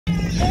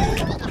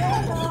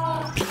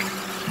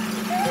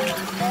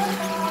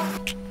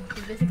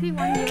Basically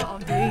 1 year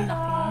of doing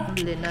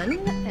nothing.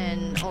 Linen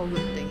and all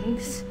good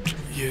things.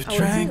 You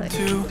drank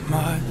too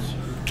much.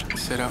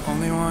 Said I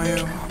only want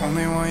you,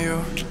 only want you.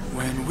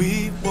 When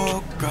we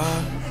woke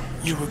up,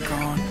 you were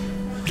gone.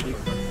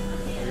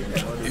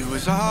 It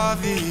was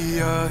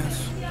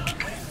obvious.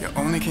 You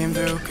only came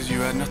through cause you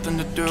had nothing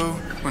to do.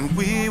 When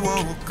we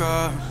woke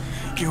up,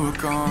 you were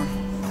gone.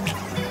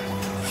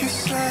 You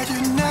said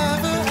you'd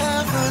never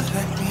ever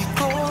let me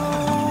go,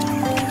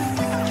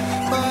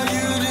 but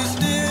you just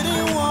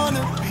didn't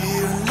wanna be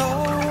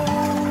alone.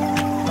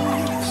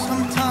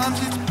 Sometimes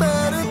it's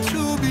better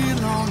to be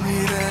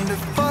lonely than to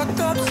fuck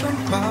up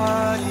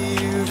somebody.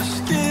 You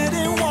just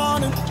didn't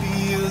wanna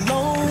be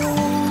alone.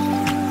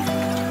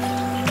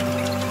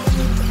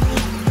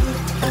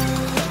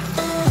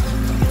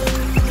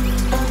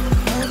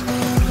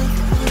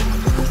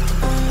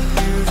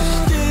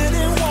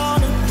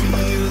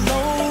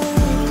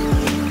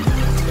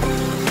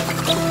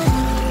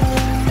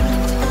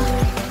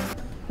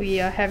 We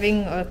are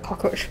having a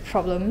cockroach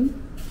problem.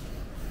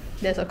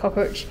 There's a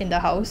cockroach in the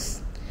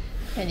house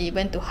and it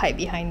went to hide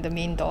behind the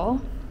main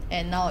door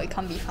and now it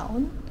can't be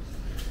found.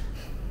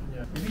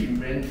 Yeah, maybe it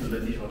ran to the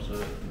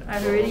dishwasher. I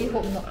really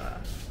hope not.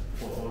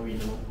 For all we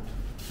know.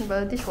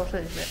 But the dishwasher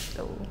is red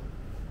though.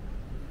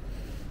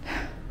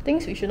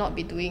 Things we should not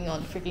be doing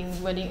on freaking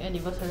wedding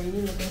anniversary,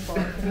 looking for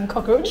a freaking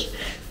cockroach.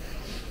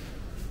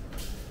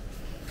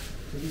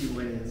 Maybe it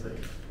went inside.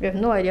 We have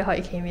no idea how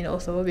it came in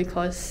also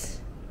because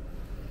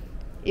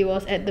it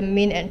was at the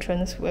main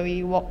entrance where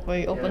we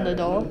opened the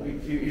door.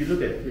 You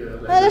look at here.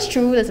 Like That's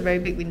true, there's a very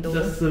big window.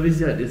 The service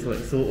yard is like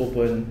so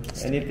open.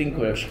 Anything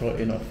could have shot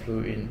in or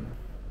flew in.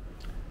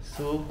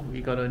 So we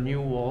got a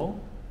new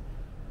wall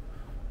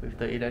with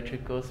the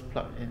electricals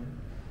plugged in.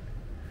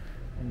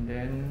 And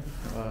then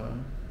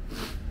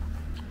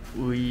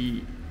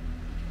we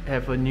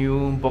have a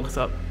new box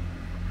up.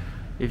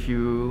 If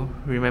you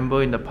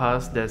remember in the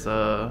past, there's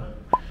a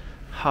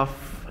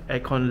half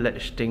aircon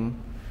latch thing.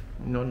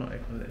 No, not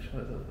aircon latch,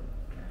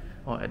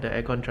 or at the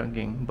aircon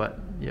trunking,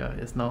 but yeah,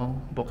 it's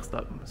now boxed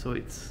up, so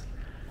it's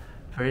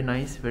very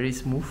nice, very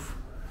smooth.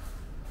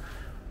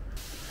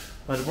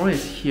 But the problem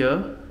is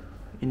here,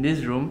 in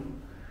this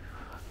room,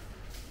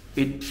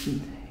 they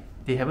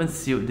haven't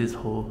sealed this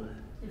hole.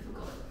 They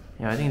forgot.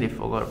 Yeah, I think they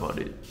forgot about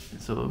it.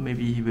 So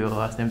maybe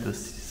we'll ask them to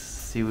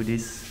seal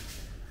this.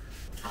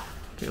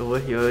 Okay, over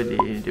here,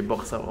 they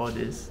box up all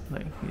this.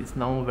 Like, it's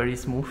now very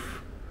smooth,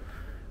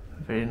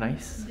 very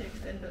nice. They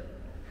extended.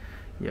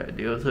 Yeah,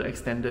 they also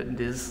extended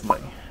this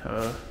like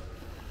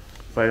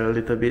by a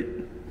little bit.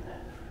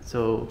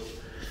 So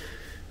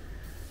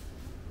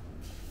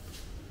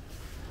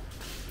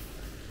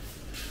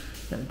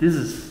yeah, this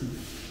is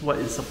what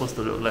it's supposed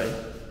to look like.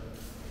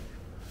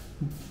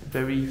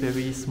 Very,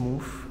 very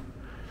smooth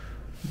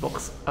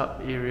box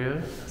up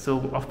area.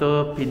 So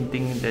after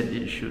painting, then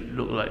it should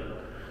look like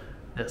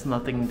there's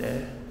nothing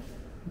there.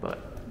 But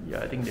yeah,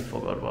 I think they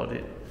forgot about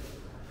it.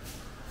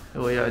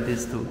 Oh yeah,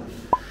 this too.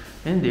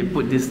 And they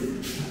put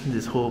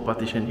this whole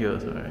partition here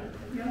also, right?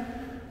 Yeah.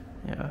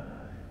 Yeah.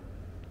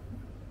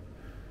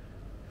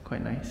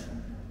 Quite nice.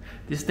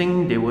 This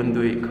thing, they won't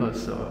do it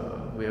because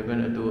we are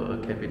going to do a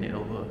cabinet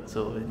over,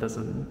 so it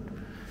doesn't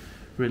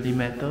really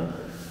matter.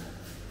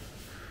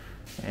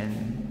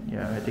 And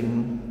yeah, I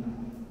think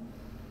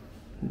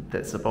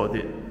that's about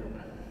it.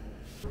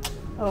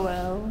 Oh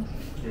well.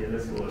 Okay,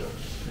 let's go.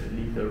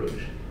 Leave the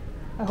roach.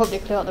 I hope they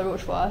clear out the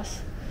roach for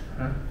us.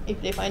 Huh?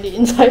 If they find it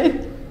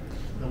inside.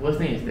 The worst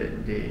thing is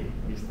that the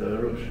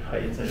roach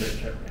hide inside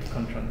the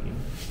aircon trunking.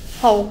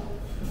 How?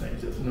 Like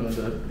just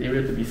the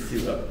area to be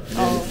sealed up, and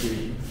then Oh. it's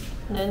sealed.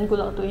 Then good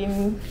luck to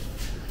him.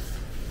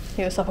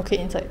 He will suffocate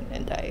inside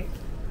and die.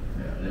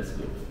 Yeah, let's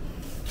go.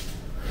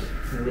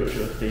 The roach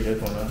will stay here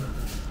for now.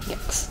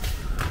 Yucks.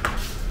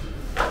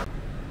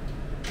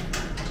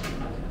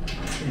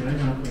 Hey, why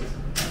not close?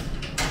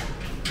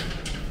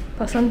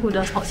 Person who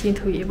does not seem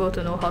to be able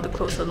to know how to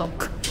close a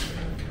lock.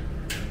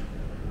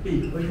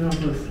 Hey, why not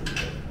close?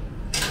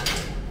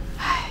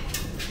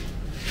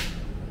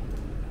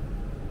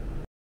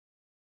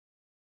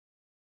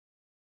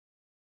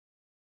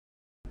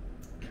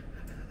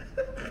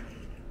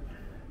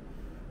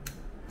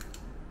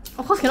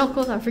 Of course cannot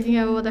close, I'm freaking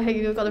out. What the heck,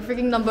 you got the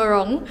freaking number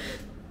wrong.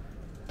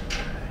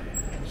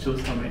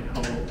 Shows how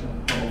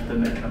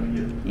often I come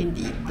here.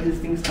 Indeed. Why is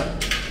things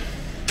stuck?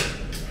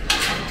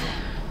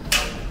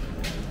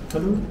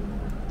 Hello?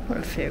 What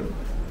a fail.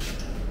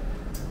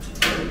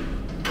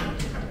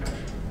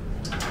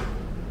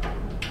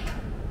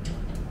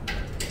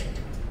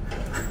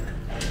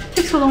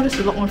 Takes so long just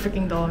to lock one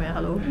freaking door, man.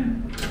 Hello?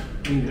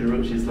 I think the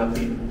roach is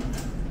laughing.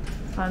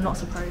 I'm not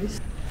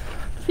surprised.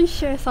 Please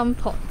share some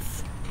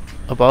thoughts.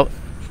 About?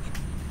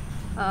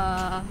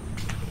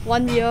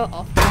 1 year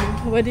of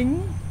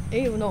wedding.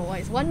 No,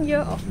 it's 1 year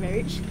of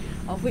marriage,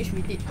 of which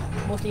we did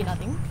mostly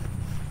nothing.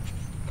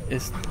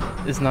 It's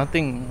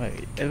nothing.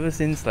 Like ever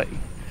since like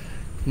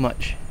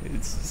March,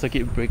 it's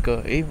circuit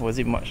breaker. Was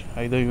it March?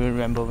 I don't even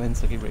remember when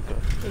circuit breaker.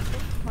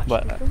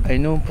 But I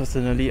know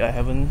personally I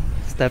haven't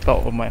stepped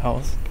out of my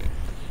house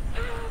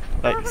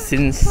like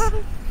since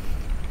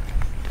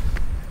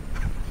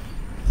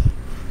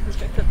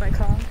distracted by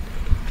car.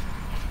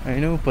 I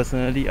know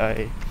personally,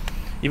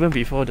 even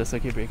before the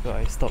circuit breaker,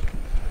 I stopped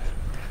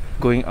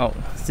going out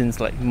since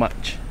like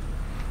March.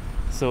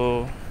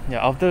 So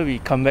yeah, after we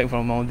come back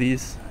from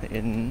Maldives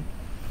in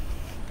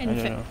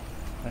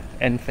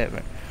end Feb,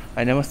 right?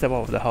 I never step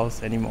out of the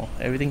house anymore.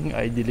 Everything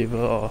I deliver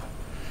or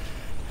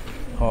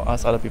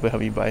ask other people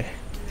help me buy.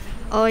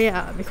 Oh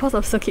yeah, because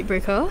of circuit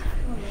breaker,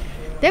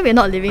 then we're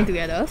not living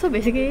together. So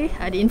basically,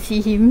 I didn't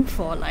see him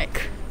for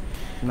like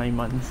 9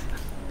 months.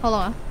 how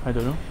long? I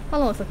don't know. How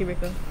long was circuit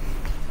breaker?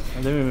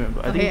 I don't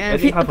remember. I Okay,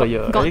 think half a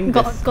year. I think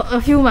got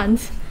a few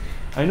months.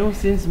 I know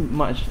since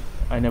March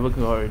I never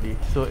go out already.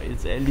 So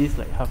it's at least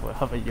like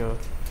half a year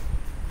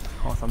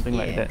or something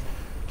like that.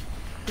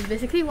 It's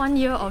basically 1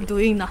 year of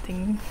doing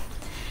nothing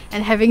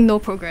and having no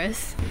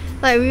progress.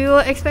 Like we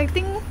were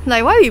expecting,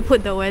 like why we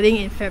put the wedding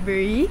in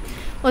February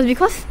was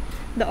because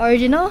the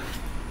original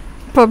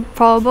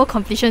probable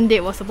completion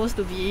date was supposed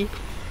to be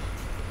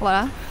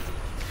what?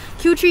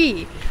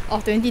 Q3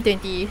 of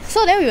 2020.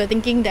 So then we were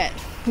thinking that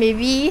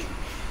maybe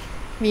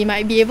we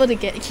might be able to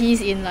get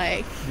keys in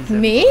like December.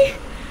 May.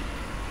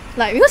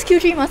 Like because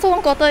Q3 month, so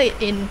 1 quarter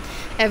in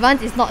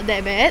advance is not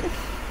that bad.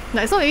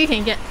 Like so maybe we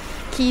can get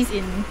keys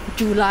in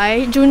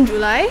June,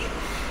 July.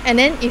 And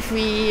then if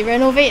we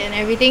renovate and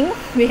everything,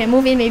 we can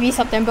move in maybe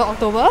September,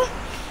 October.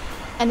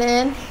 And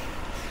then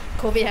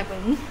COVID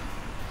happened.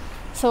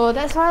 So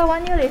that's why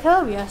 1 year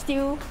later we are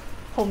still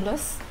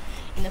homeless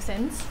in a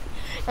sense.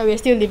 And we're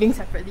still living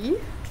separately.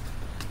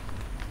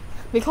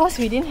 Because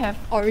we didn't have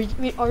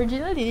we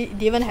originally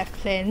didn't even have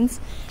plans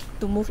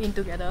to move in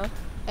together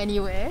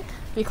anywhere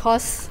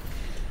because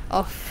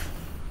of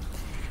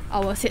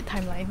our set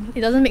timeline.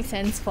 It doesn't make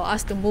sense for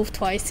us to move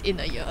twice in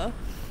a year.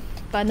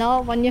 But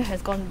now 1 year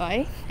has gone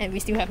by and we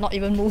still have not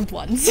even moved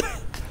once.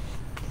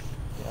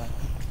 Yeah,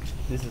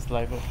 this is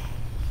life.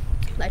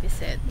 Life is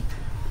sad.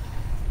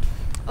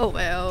 Oh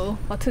well,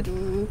 what to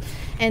do?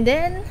 And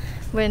then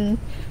when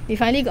we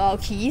finally got our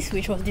keys,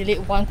 which was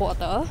delayed 1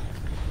 quarter,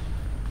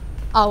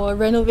 our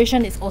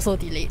renovation is also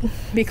delayed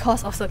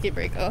because of circuit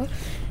breaker.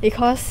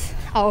 Because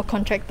our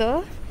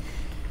contractor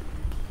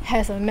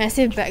has a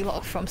massive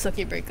backlog from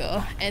circuit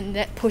breaker and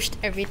that pushed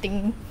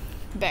everything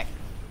back.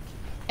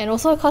 And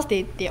also because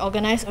they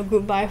organised a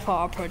group buy for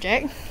our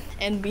project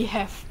and we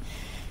have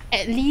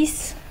at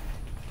least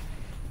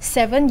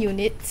 7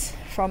 units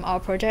from our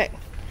project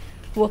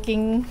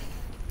working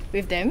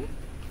with them.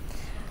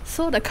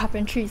 So the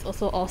carpentry is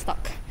also all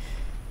stuck.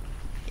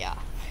 Yeah.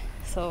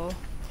 So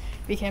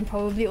we can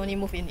probably only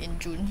move in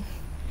June.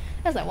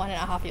 That's like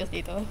 1.5 years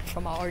later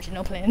from our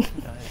original plan.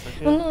 Yeah, it's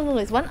okay. No,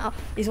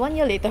 it's 1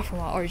 year later from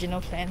our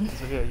original plan.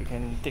 It's okay, you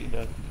can take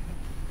the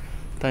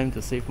time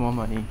to save more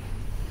money.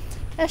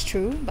 That's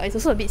true, but it's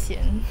also a bit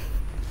sian.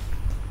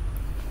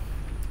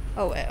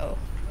 Oh well.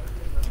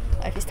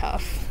 Life is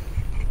tough.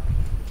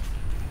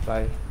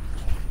 Bye.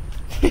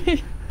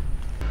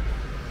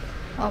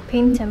 Our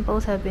paint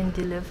samples have been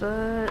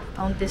delivered.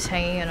 Found this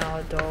hanging in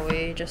our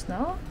doorway just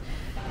now.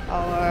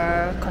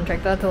 Our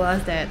contractor told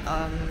us that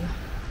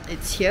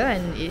it's here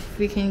and if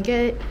we can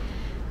get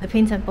the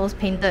paint samples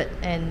painted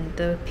and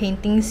the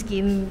painting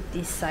scheme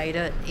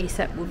decided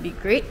ASAP would be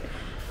great.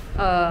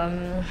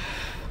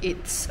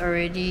 It's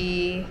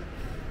already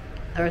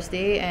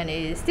Thursday and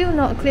it is still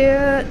not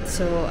cleared,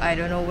 so I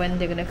don't know when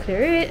they're gonna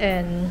clear it,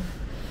 and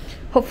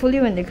hopefully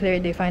when they clear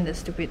it they find the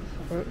stupid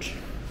roach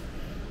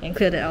and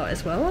clear that out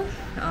as well.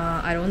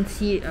 I don't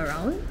see it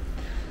around,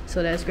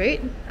 so that's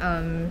great.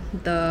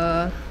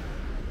 The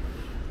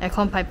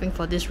aircon piping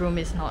for this room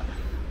is not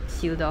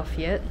sealed off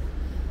yet.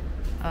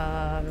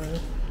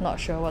 Not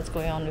sure what's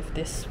going on with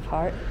this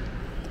part.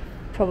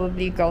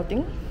 Probably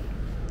grouting.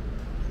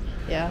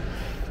 Yeah.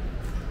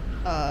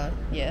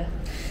 Yeah.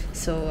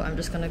 So I'm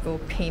just gonna go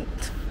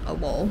paint a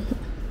wall.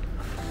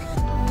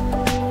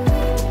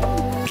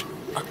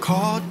 I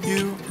called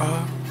you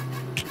up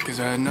cause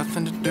I had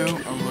nothing to do.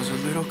 I was a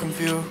little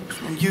confused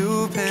when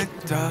you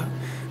picked up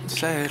and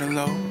said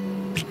hello.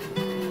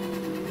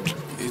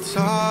 It's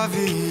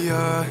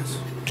obvious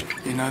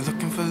you're not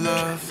looking for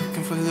love,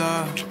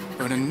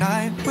 but a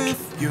night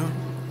with you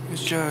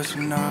is just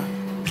enough.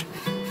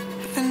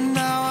 And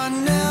now I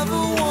never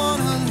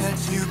wanna let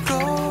you go,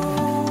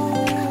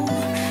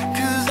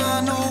 cause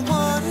I know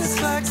what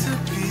it's like to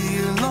be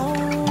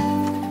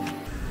alone.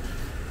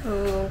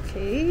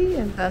 Okay,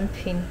 I'm done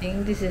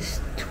painting. This is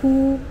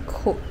 2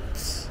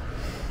 coats.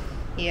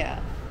 Yeah.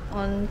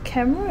 On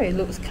camera it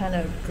looks kind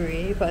of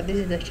grey, but this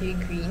is actually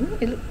green.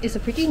 It's a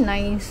pretty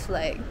nice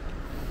like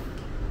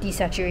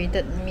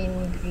desaturated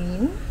mint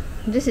green.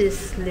 This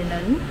is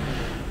linen.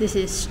 This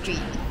is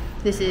street.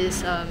 This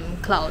is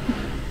cloud.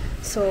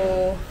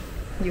 So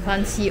you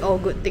can't see all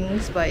good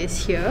things, but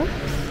it's here.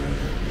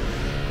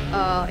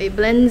 It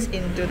blends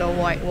into the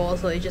white wall,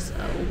 so it's just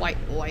white.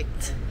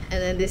 And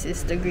then this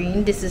is the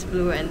green, this is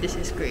blue, and this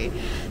is grey.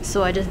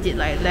 So I just did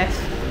like left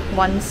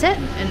 1 set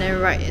and then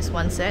right is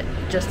 1 set,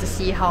 just to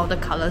see how the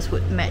colours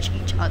would match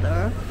each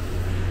other.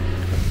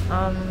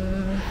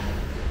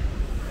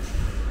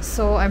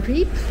 So I'm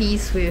pretty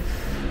pleased with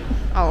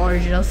our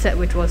original set,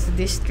 which was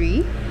these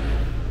 3.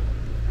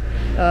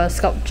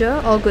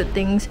 Sculpture, All Good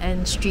Things,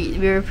 and Street.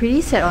 We were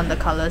pretty set on the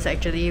colours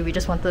actually. We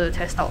just wanted to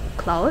test out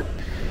Cloud.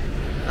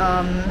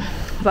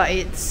 But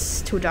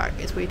it's too dark.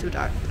 It's way too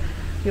dark.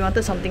 We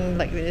wanted something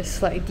like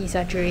this, like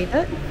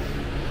desaturated.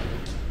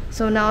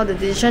 So now the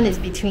decision is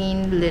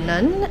between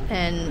Linen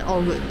and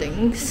All Good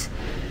Things.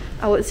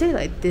 I would say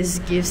like this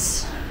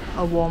gives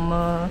a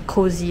warmer,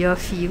 cozier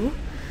feel.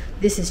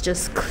 This is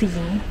just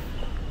clean.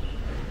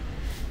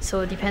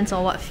 So it depends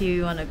on what feel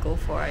you want to go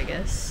for, I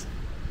guess.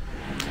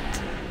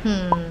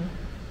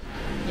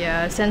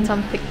 Yeah, I sent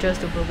some pictures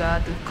to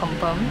Booga to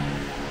confirm.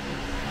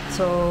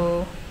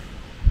 So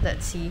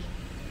let's see.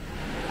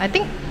 I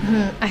think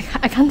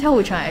I can't tell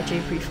which one I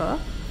actually prefer,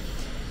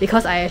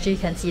 because I actually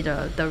can see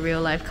the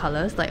real life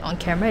colours. Like on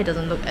camera it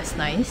doesn't look as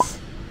nice.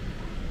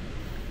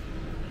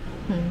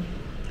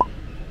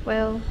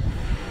 Well,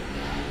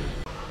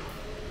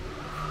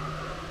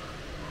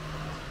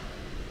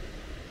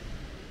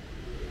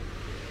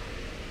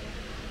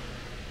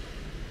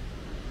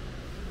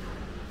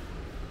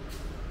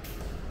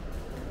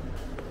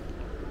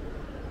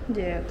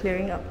 they're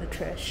clearing up the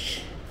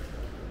trash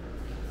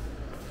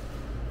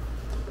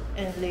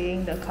and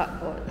laying the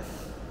cardboard.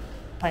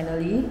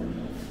 Finally,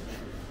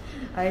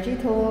 I actually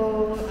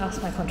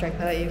asked my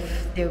contractor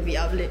if they'll be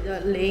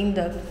laying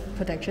the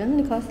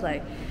protection, because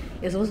like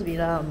it's supposed to be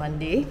done on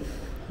Monday,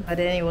 but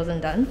then it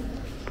wasn't done.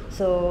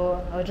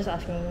 So I was just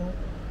asking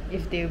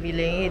if they'll be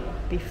laying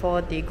it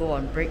before they go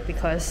on break,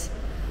 because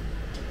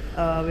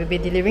we'll be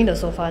delivering the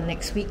sofa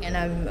next week, and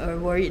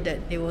I'm worried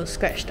that they will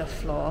scratch the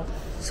floor.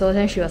 So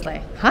then she was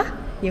like, huh?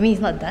 You mean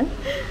it's not done?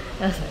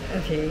 I was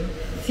like, okay.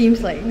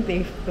 Seems like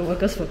the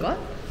workers forgot.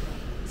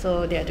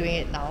 So they are doing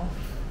it now.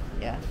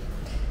 Yeah.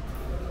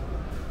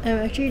 I'm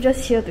actually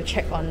just here to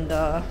check on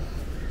the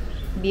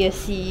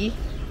BSC,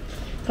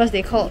 because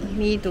they called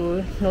me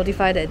to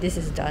notify that this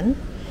is done.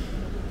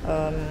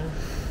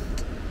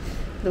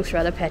 Looks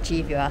rather patchy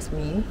if you ask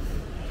me.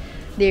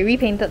 They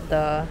repainted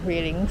the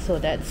railing, so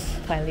that's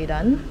finally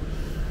done.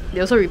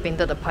 They also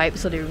repainted the pipe,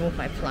 so they removed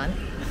my plant.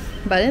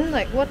 But then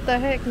like, what the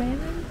heck,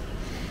 man?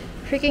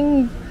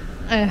 Freaking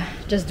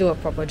just do a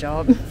proper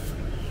job.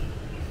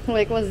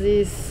 Like, what's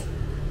this?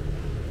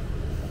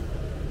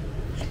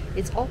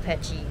 It's all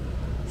patchy.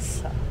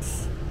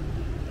 Sucks.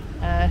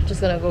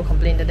 Just gonna go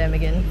complain to them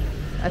again.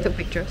 I took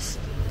pictures.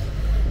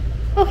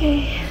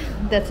 Okay,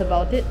 that's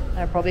about it.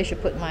 I probably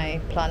should put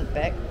my plant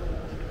back.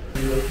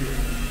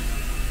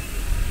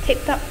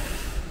 Taped up.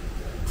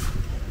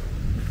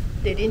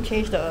 They didn't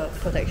change the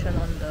protection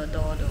on the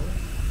door though.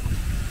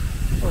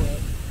 Oh well.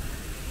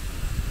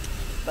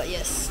 But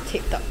yes,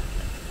 taped up.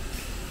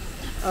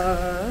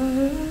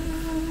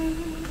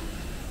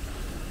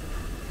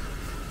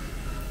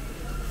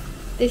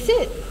 They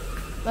said,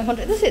 my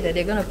contractor said that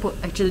they're gonna put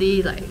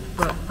actually like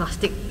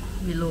plastic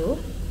below,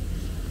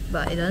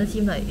 but it doesn't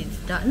seem like it's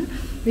done,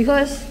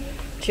 because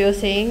she was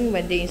saying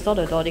when they install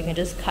the door they can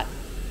just cut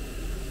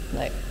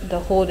like the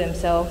hole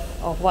themselves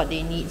of what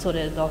they need so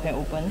that the door can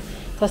open,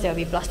 because there'll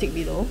be plastic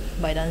below,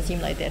 but it doesn't seem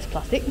like there's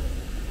plastic.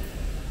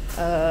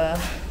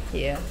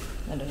 Yeah,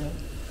 I don't know.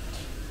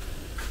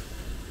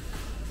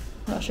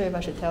 Not sure if I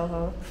should tell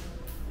her,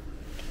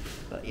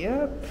 but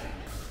yep,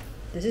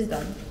 this is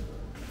done.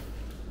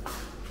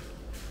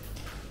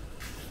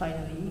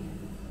 Finally.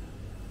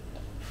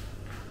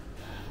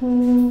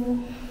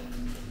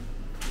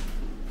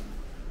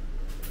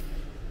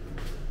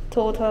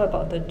 Told her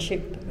about the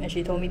chip, and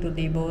she told me to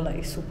label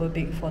like super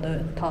big for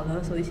the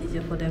colour so it's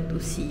easier for them to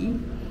see.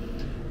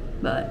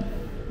 But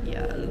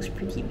yeah, it looks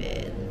pretty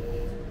bad.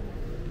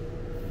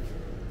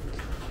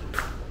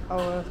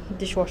 Our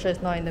dishwasher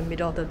is now in the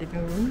middle of the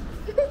living room.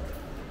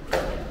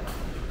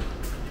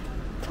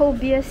 Told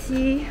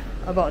BSC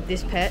about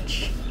this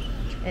patch,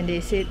 and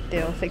they said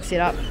they'll fix it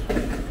up.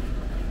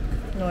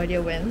 No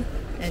idea when.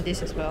 And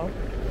this as well.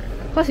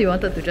 Because we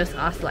wanted to just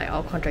ask like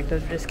our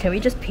contractors, just can we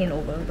just paint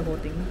over the whole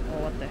thing?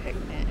 Or what the heck,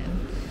 man.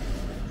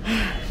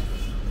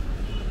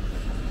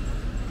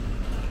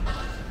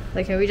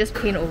 Like, can we just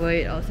paint over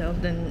it ourselves?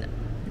 Then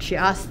she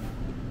asked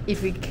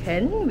if we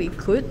can, we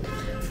could,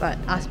 but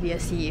ask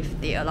BSC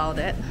if they allow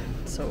that.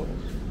 So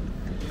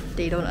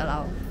they don't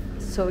allow.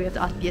 So we have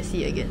to ask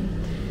BSC again,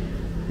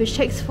 which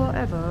takes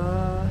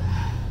forever.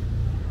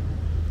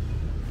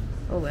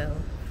 Oh well.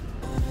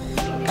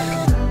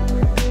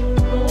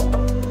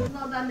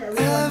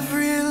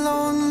 Every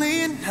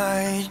lonely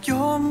night,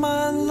 you're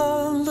my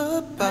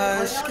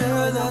lullaby.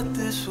 Scared that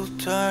this will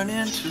turn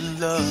into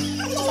love.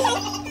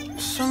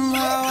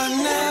 Somehow I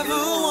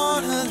never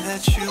wanna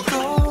let you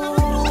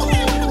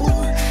go.